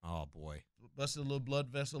 Oh boy, busted a little blood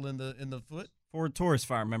vessel in the foot. Ford Taurus,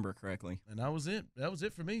 if I remember correctly. And that was it. That was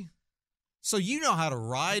it for me. So you know how to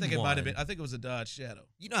ride I think one. It might have been. I think it was a Dodge Shadow.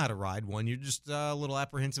 You know how to ride one. You're just a little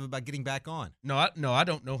apprehensive about getting back on. No, I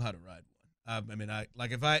don't know how to ride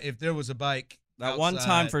one. If there was a bike. That outside, one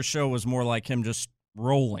time for show was more like him just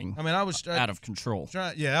rolling. I mean, I was out of control.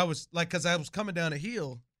 I was like, because I was coming down a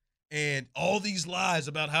hill, and all these lies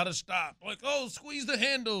about how to stop, like, squeeze the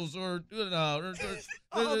handles or get the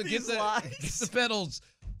pedals.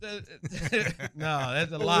 No,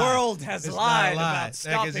 that's a lie. The world has lied about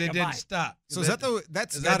stopping because it didn't stop. So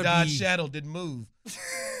that's got to be Dodge Shadow didn't move.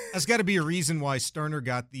 That's got to be a reason why Sterner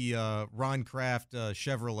got the Ron Kraft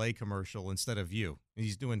Chevrolet commercial instead of you.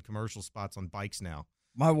 He's doing commercial spots on bikes now.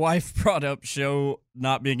 My wife brought up show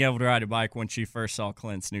not being able to ride a bike when she first saw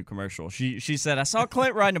Clint's new commercial. She said, I saw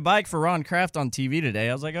Clint riding a bike for Ron Kraft on TV today.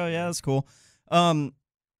 I was like, oh yeah, that's cool.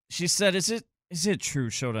 She said, is Is it true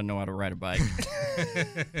Sho doesn't know how to ride a bike?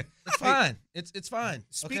 It's fine. It's fine.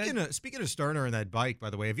 Speaking of Sterner and that bike, by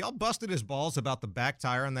the way, have y'all busted his balls about the back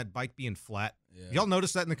tire on that bike being flat? Yeah. Y'all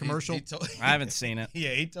noticed that in the commercial? I haven't seen it.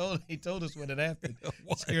 Yeah, he told us when it happened.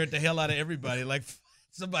 It scared the hell out of everybody. Like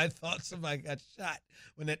somebody thought somebody got shot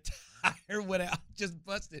when that tire went out, just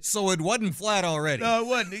busted. So it wasn't flat already. No, it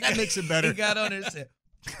wasn't. That makes it better. He got on there and said,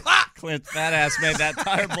 Clint, fat ass made that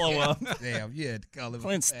tire blow up. Damn, yeah, call him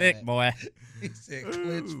Clint's thick, boy. He said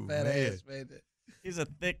Clint's fat ass made that. He's a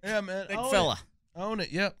thick, man, thick fella. Own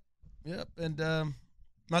it. Yep. And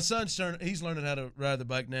my son's he's learning how to ride the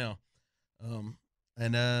bike now.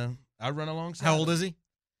 And I run alongside. How old is he?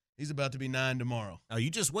 He's about to be 9 tomorrow. Oh,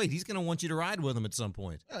 you just wait. He's going to want you to ride with him at some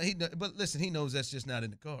point. But listen, he knows that's just not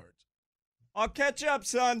in the cards. I'll catch up,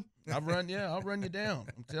 son. I'll run you down.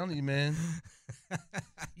 I'm telling you, man.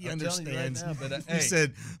 He understands. Right now, but, he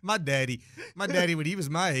said, my daddy, when he was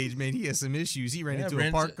my age, man, he had some issues. He ran into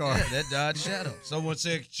a parked car. Yeah, that Dodge Shadow. Someone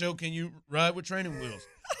said, Sho, can you ride with training wheels?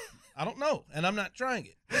 I don't know, and I'm not trying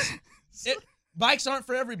it. Bikes aren't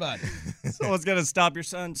for everybody. Someone's going to stop your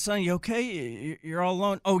son. Son, you okay? You're all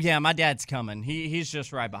alone? Oh, yeah, my dad's coming. He's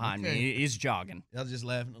just right behind me. He's jogging. I was just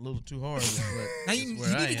laughing a little too hard. Now you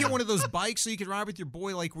need to get one of those bikes so you can ride with your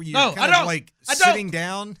boy, like where you sitting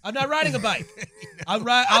down. I'm not riding a bike.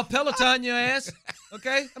 I'll Peloton your ass.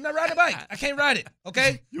 Okay? I'm not riding a bike. I can't ride it.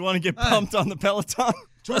 Okay? You want to get pumped on the Peloton?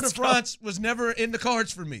 Tour de France was never in the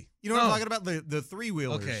cards for me. You know what I'm talking about? The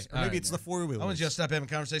three-wheelers. Okay. Or maybe it's the four-wheelers. I want you to stop having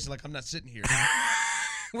conversations like I'm not sitting here.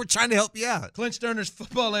 We're trying to help you out. Clint Sterner's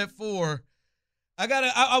Football at 4.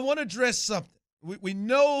 I want to address something. We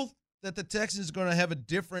know that the Texans are going to have a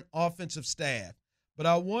different offensive staff, but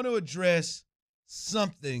I want to address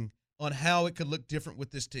something on how it could look different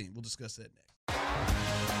with this team. We'll discuss that next.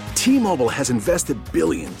 T-Mobile has invested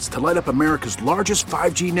billions to light up America's largest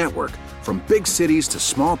 5G network, from big cities to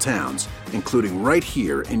small towns, including right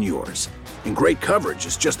here in yours. And great coverage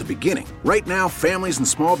is just the beginning. Right now, families and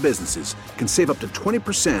small businesses can save up to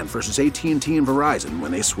 20% versus AT&T and Verizon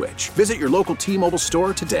when they switch. Visit your local T-Mobile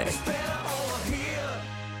store today.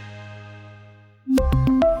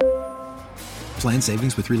 Plan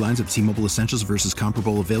savings with 3 lines of T-Mobile Essentials versus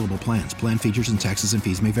comparable available plans. Plan features and taxes and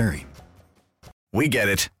fees may vary. We get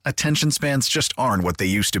it. Attention spans just aren't what they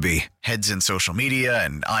used to be. Heads in social media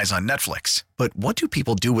and eyes on Netflix. But what do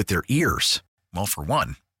people do with their ears? Well, for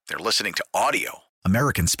one, they're listening to audio.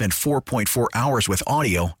 Americans spend 4.4 hours with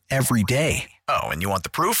audio every day. Oh, and you want the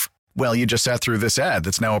proof? Well, you just sat through this ad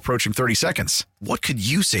that's now approaching 30 seconds. What could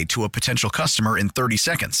you say to a potential customer in 30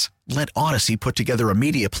 seconds? Let Odyssey put together a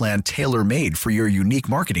media plan tailor-made for your unique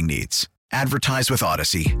marketing needs. Advertise with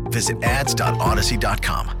Odyssey. Visit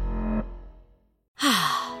ads.odyssey.com.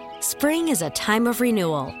 Spring is a time of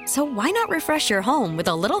renewal, so why not refresh your home with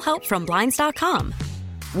a little help from Blinds.com?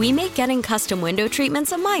 We make getting custom window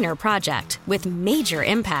treatments a minor project with major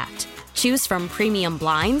impact. Choose from premium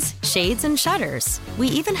blinds, shades, and shutters. We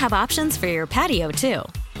even have options for your patio, too.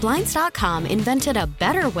 Blinds.com invented a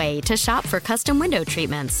better way to shop for custom window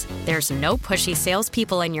treatments. There's no pushy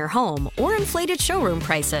salespeople in your home or inflated showroom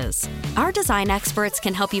prices. Our design experts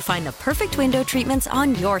can help you find the perfect window treatments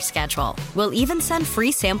on your schedule. We'll even send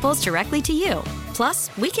free samples directly to you.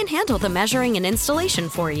 Plus, we can handle the measuring and installation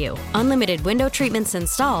for you. Unlimited window treatments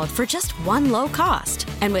installed for just one low cost.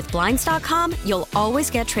 And with Blinds.com, you'll always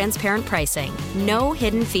get transparent pricing. No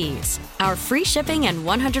hidden fees. Our free shipping and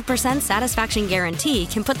 100% satisfaction guarantee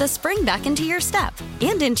can put the spring back into your step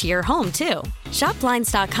and into your home, too. Shop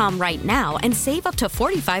Blinds.com right now and save up to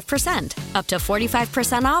 45%. Up to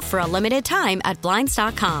 45% off for a limited time at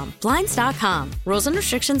Blinds.com. Blinds.com. Rules and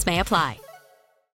restrictions may apply.